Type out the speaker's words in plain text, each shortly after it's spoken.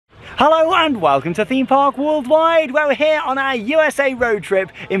Hello and welcome to Theme Park Worldwide, where we're here on our USA road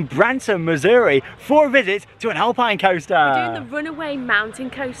trip in Branson, Missouri for a visit to an Alpine coaster. We're doing the Runaway Mountain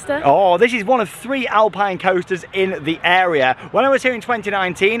Coaster. Oh, this is one of 3 Alpine coasters in the area. When I was here in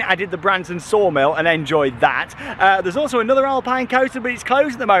 2019, I did the Branson Sawmill and enjoyed that. There's also another Alpine coaster, but it's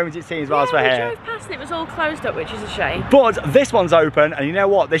closed at the moment, it seems, whilst we're here. We drove past and it was all closed up, which is a shame. But this one's open, and you know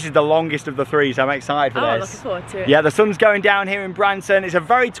what? This is the longest of the 3, so I'm excited for this. Oh, looking forward to it. Yeah, the sun's going down here in Branson. It's a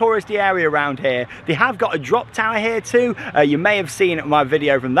very touristy area around here. They have got a drop tower here too. You may have seen my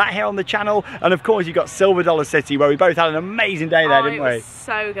video from that here on the channel, and of course you've got Silver Dollar City, where we both had an amazing day there, didn't we? It was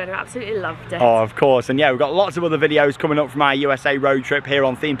so good. I absolutely loved it. Oh, of course. And yeah, we've got lots of other videos coming up from our USA road trip here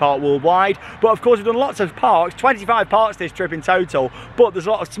on Theme Park Worldwide. But of course we've done lots of parks, 25 parks this trip in total, but there's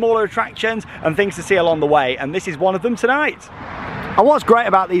a lot of smaller attractions and things to see along the way, and this is one of them tonight. And what's great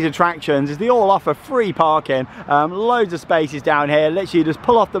about these attractions is they all offer free parking, loads of spaces down here. Literally you just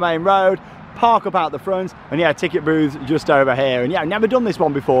pull off the main road, park up out the front, and yeah, ticket booths just over here. And yeah, I've never done this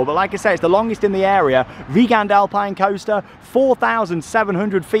one before, but like I say, it's the longest in the area. Vegan Alpine coaster,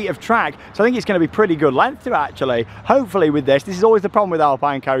 4,700 feet of track, so I think it's going to be pretty good length to actually. Hopefully with this is always the problem with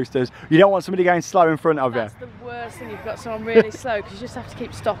Alpine coasters, you don't want somebody going slow in front of you. That's the worst thing, you've got someone really slow, because you just have to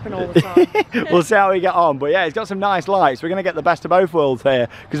keep stopping all the time. We'll see how we get on, but yeah, it's got some nice lights. We're going to get the best of both worlds here,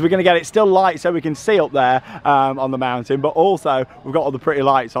 because we're going to get it still light so we can see up there on the mountain, but also we've got all the pretty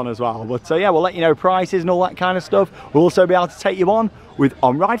lights on as well. But yeah, we'll let you know prices and all that kind of stuff. We'll also be able to take you on with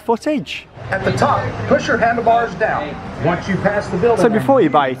on-ride footage. At the top, push your handlebars down. Once you pass the building. So before you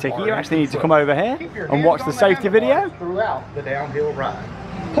buy your ticket, you actually need to come over here and watch the safety video throughout the downhill ride.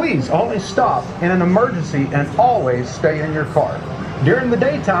 Please only stop in an emergency and always stay in your car. During the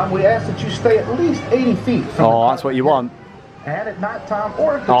daytime, we ask that you stay at least 80 feet from the Oh, that's what you want. And at nighttime,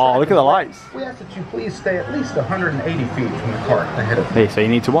 or if the Oh, look at the lights. We ask that you please stay at least 180 feet from the cart ahead of you. Here, so you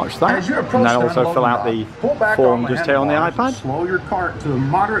need to watch that, As you and approach then also fill out the form just here on the iPad. Slow your cart to a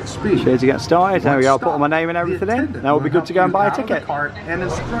moderate speed. Here to get started. There we go, I'll put all my name and everything in. Now we'll be good to go and buy a ticket.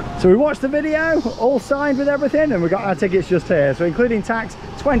 So we watched the video, all signed with everything, and we got our tickets just here. So including tax,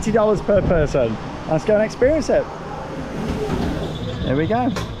 $20 per person. Let's go and experience it. Here we go.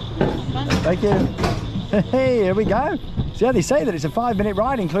 Thank you. Hey, here we go. So yeah, they say that it's a 5-minute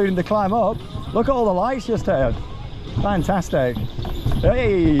ride, including the climb up. Look at all the lights just here. Fantastic.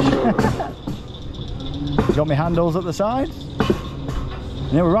 Hey! Got my handles at the side.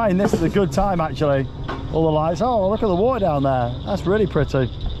 Yeah, we're riding this at a good time actually. All the lights. Oh, look at the water down there. That's really pretty.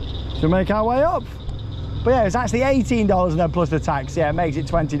 Should we make our way up? But yeah, it's actually $18 and then plus the tax. Yeah, it makes it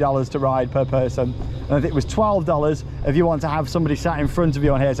 $20 to ride per person. And I think it was $12 if you want to have somebody sat in front of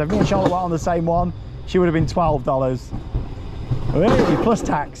you on here. So if me and Charlotte were on the same one, she would have been $12. Really? Plus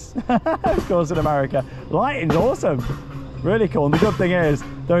tax. Of course in America. Lighting's awesome. Really cool. And the good thing is,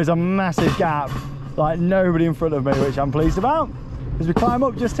 there is a massive gap. Like nobody in front of me, which I'm pleased about. As we climb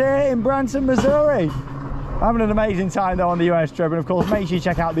up just here in Branson, Missouri. Having an amazing time though on the US trip. And of course, make sure you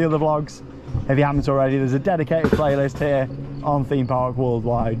check out the other vlogs. If you haven't already, there's a dedicated playlist here on Theme Park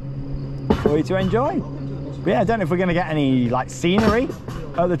Worldwide for you to enjoy. But yeah, I don't know if we're going to get any like scenery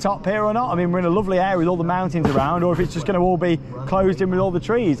at the top here or not. I mean, we're in a lovely area with all the mountains around, or if it's just going to all be closed in with all the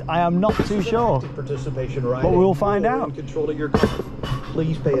trees. I am not too sure, but we'll find out.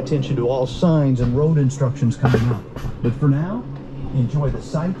 Please pay attention to all signs and road instructions coming up. But for now, enjoy the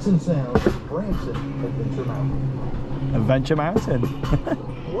sights and sounds of Branson Adventure Mountain. Adventure Mountain.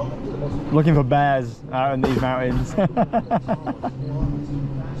 Looking for bears out in these mountains.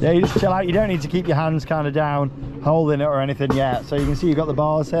 Yeah, you just chill out. You don't need to keep your hands kind of down holding it or anything yet. So you can see you've got the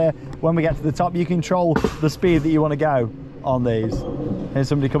bars here. When we get to the top, you control the speed that you want to go on these. Here's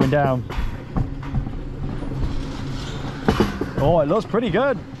somebody coming down. Oh, it looks pretty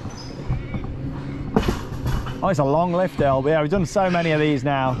good. Oh, it's a long lift hill. But yeah, we've done so many of these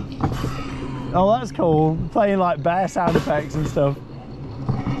now. Oh, that's cool. Playing like bear sound effects and stuff.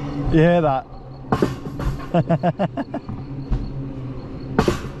 You hear that?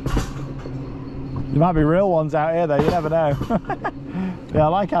 There might be real ones out here though, you never know. Yeah, I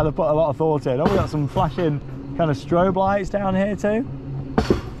like how they put a lot of thought in. Oh, we got some flashing kind of strobe lights down here too.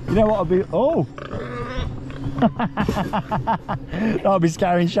 You know what would be, oh! That would be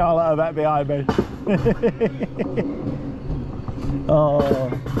scaring Charlotte, I bet, behind me. Oh.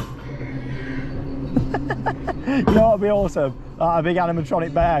 You know what would be awesome? A big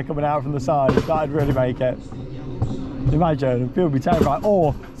animatronic bear coming out from the side. That'd really make it. Imagine, people would be terrified.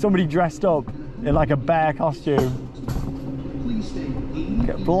 Or somebody dressed up in like a bear costume.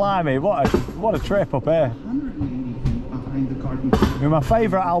 Blimey, what a trip up here. My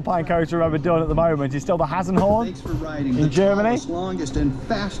favourite Alpine coaster I've ever done at the moment is still the Hasenhorn Thanks for riding in Germany. The longest and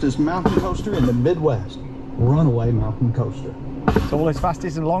fastest mountain coaster in the Midwest. Runaway Mountain Coaster. Tallest,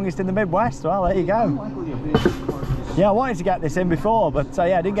 fastest and longest in the Midwest. Well, there you go. Yeah, I wanted to get this in before, but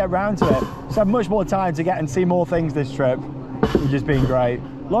yeah, I didn't get round to it. So I had much more time to get and see more things this trip, which has been great.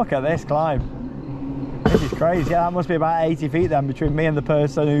 Look at this climb. This is crazy. Yeah, that must be about 80 feet then between me and the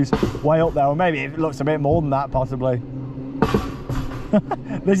person who's way up there, or maybe it looks a bit more than that possibly.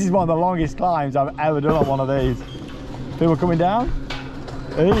 This is one of the longest climbs I've ever done on one of these. People coming down?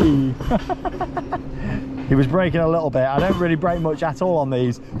 Hey. He was braking a little bit. I don't really brake much at all on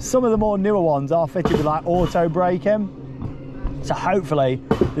these. Some of the more newer ones are fitted with like auto braking. So hopefully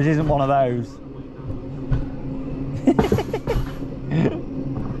this isn't one of those.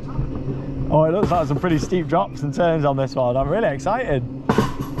 Oh, it looks like some pretty steep drops and turns on this one. I'm really excited.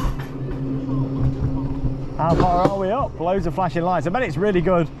 How far are we up? Loads of flashing lights. I bet it's really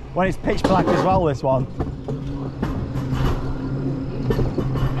good when it's pitch black as well, this one.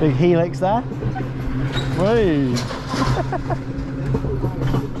 Big helix there. Whee!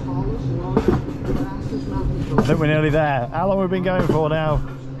 I think we're nearly there. How long have we been going for now?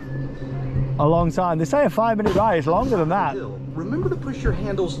 A long time. They say a 5-minute ride is longer than that. Remember to push your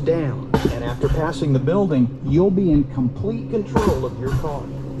handles down, and after passing the building, you'll be in complete control of your car.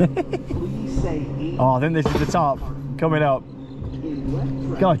 Please say 8. Oh, I think this is the top. Coming up.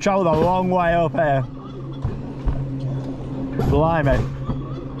 Gotta travel a long way up here. Blimey.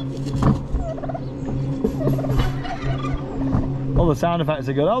 All the sound effects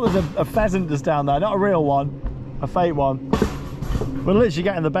are good. Oh, there's a pheasant just down there. Not a real one, a fake one. We're literally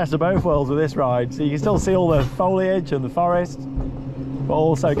getting the best of both worlds with this ride. So you can still see all the foliage and the forest, but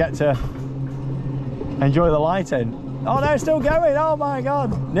also get to enjoy the lighting. Oh no, it's still going. Oh my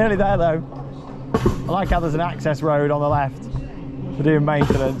God. Nearly there though. I like how there's an access road on the left for doing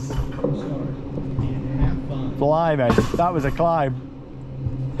maintenance. Blimey, that was a climb.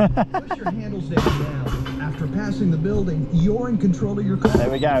 Push your handles down now. After passing the building, you're in control of your car.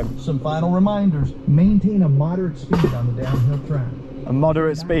 There we go. Some final reminders. Maintain a moderate speed on the downhill track. A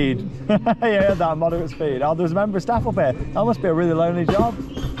moderate speed. Yeah, that moderate speed. Oh, there's a member of staff up here. That must be a really lonely job.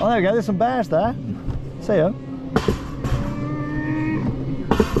 Oh, there we go. There's some bears there. See ya.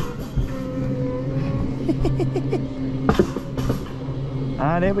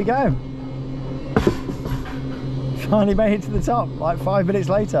 And here we go. Finally made it to the top, like 5 minutes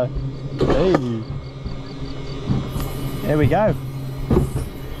later. Hey. Here we go.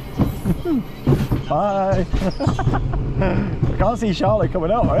 Bye. I can't see Charlotte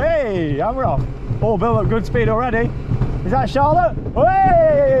coming up. Hey, hammer off. Oh, build up good speed already. Is that Charlotte?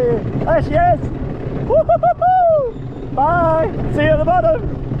 Hey, there she is. Woo-hoo-hoo-hoo. Bye. See you at the bottom.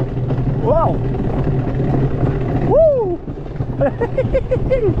 Whoa. Woo.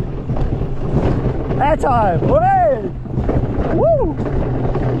 Airtime. Way. Woo.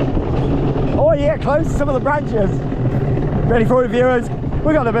 Oh, yeah, close to some of the branches. Ready for it, viewers?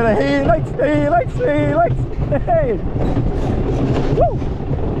 We got a bit of helix. Hey. Woo.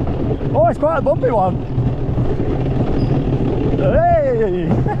 Oh, it's quite a bumpy one. Hey.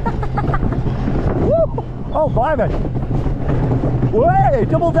 Woo. Oh, blimey. Way,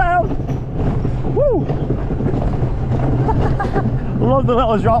 double down. Woo. Love the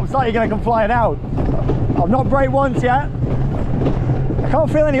little drops, like you're going to come flying out. I've not braked once yet. I can't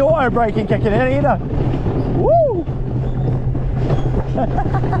feel any auto braking kicking in either. Woo!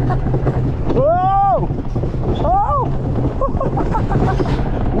 Whoa! Oh!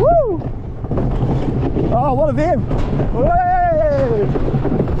 Woo! Oh, what a view! Way!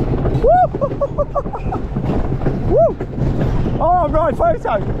 Woo! Woo! Oh, right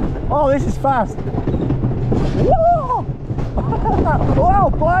photo! Oh, this is fast! Whoa! Wow,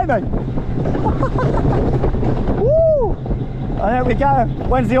 blimey! Woo! And there we go.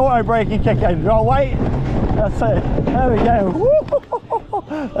 When's the auto braking kick in? Oh, wait. That's it. There we go.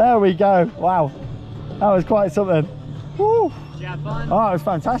 Woo! There we go. Wow. That was quite something. Woo! Did you have fun? Oh, it was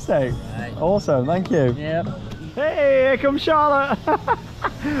fantastic. Right. Awesome. Thank you. Yep. Hey, here comes Charlotte.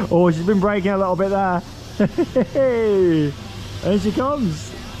 Oh, she's been braking a little bit there. Hey, here she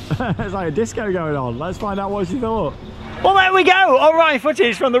comes. It's like a disco going on. Let's find out what she thought. Well, there we go. All right,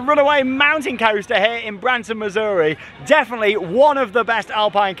 footage from the Runaway Mountain Coaster here in Branson, Missouri. Definitely one of the best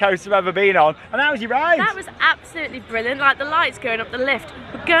Alpine coasters I've ever been on. And how was your ride? That was absolutely brilliant. Like the lights going up the lift.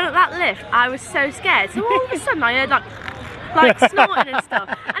 But going up that lift, I was so scared. So all of a sudden I heard like, like snorting and stuff.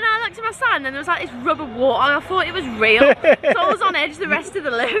 And I looked at my side and there was like this rubber water and I thought it was real. So I was on edge the rest of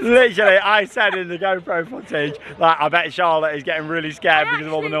the lift. Literally, I said in the GoPro footage, like, I bet Charlotte is getting really scared because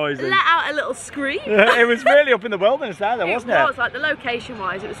of all the noises. Let out a little scream. It was really up in the wilderness there, wasn't it? It was, like, the location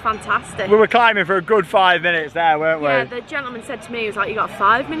wise, it was fantastic. We were climbing for a good 5 minutes there, weren't we? Yeah, the gentleman said to me, he was like, you got a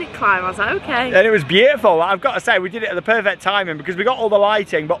 5-minute climb. I was like, okay. And it was beautiful. I've got to say, we did it at the perfect timing because we got all the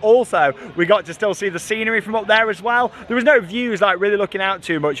lighting, but also we got to still see the scenery from up there as well. There was no views like really looking out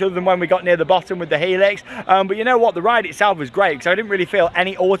too much other than when we got near the bottom with the helix. But you know what? The ride itself was great because I didn't really feel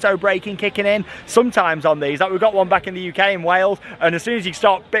any auto braking kicking in. Sometimes on these, like we got one back in the UK in Wales, and as soon as you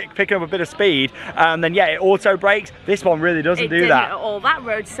start picking up a bit of speed, then yeah, it auto brakes. This one really doesn't do that at all. That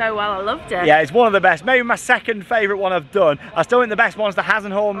rode so well. I loved it. Yeah, it's one of the best. Maybe my second favourite one I've done. I still think the best one's the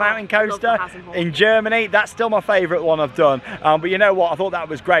Hasenhorn Mountain Coaster in Germany. That's still my favourite one I've done. But you know what? I thought that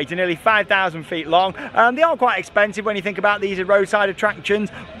was great. They're nearly 5,000 feet long. They are quite expensive when you think about these roadside attractions,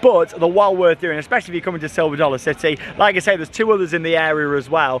 but they're well worth doing, especially if you're coming to Silver Dollar City. Like I say, there's 2 others in the area as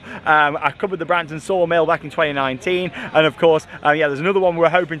well. I covered the Branson Sawmill back in 2019, and of course, yeah, there's another one we're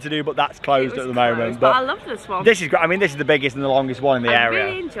hoping to do, but that's closed at the moment. But I love this one. This is great. I mean, this is the biggest and the longest one in the area. I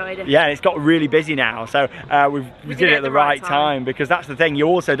really enjoyed it. Yeah, and it's got really busy now, so we did it at the right time because that's the thing. You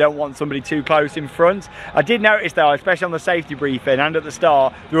also don't want somebody too close in front. I did notice though, especially on the safety briefing and at the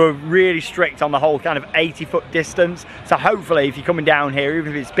start, they were really strict on the whole kind of 80-foot distance. So hopefully, if you're coming down here,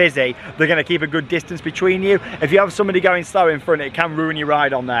 even if it's busy, they're going to keep a good distance between you. If you have somebody going slow in front, it can ruin your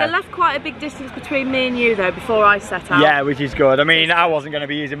ride on there. They left quite a big distance between me and you though before I set out. Yeah, which is good. I mean, I wasn't going to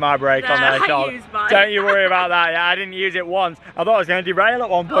be using my brake on there, Charlotte. Don't you worry about that. Yeah, I didn't use it once. I thought I was going to derail at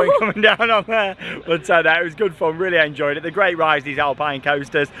one point coming down on there. But no, it was good fun. Really enjoyed it. They're great rides, these Alpine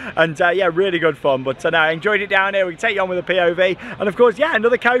coasters. And yeah, really good fun. But no, I enjoyed it down here. We can take you on with a POV. And of course, yeah,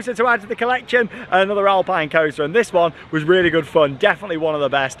 another coaster to add to the collection. Another Alpine coaster. And this one was really good fun. Definitely one of the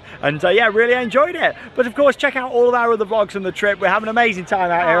best. And yeah, really enjoyed it. But of course, check out all of our other vlogs from the trip. We're having an amazing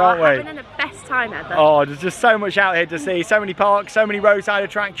time out here, aren't we? Having the best time ever. Oh, there's just so much out here to see. So many parks, so many roadside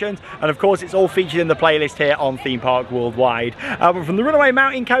attractions. And of course, it's all featured in the playlist here on Theme Park Worldwide. But from the Runaway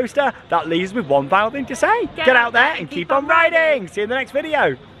Mountain Coaster, that leaves us with one final thing to say. Get out there and keep on riding. See you in the next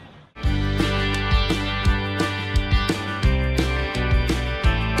video.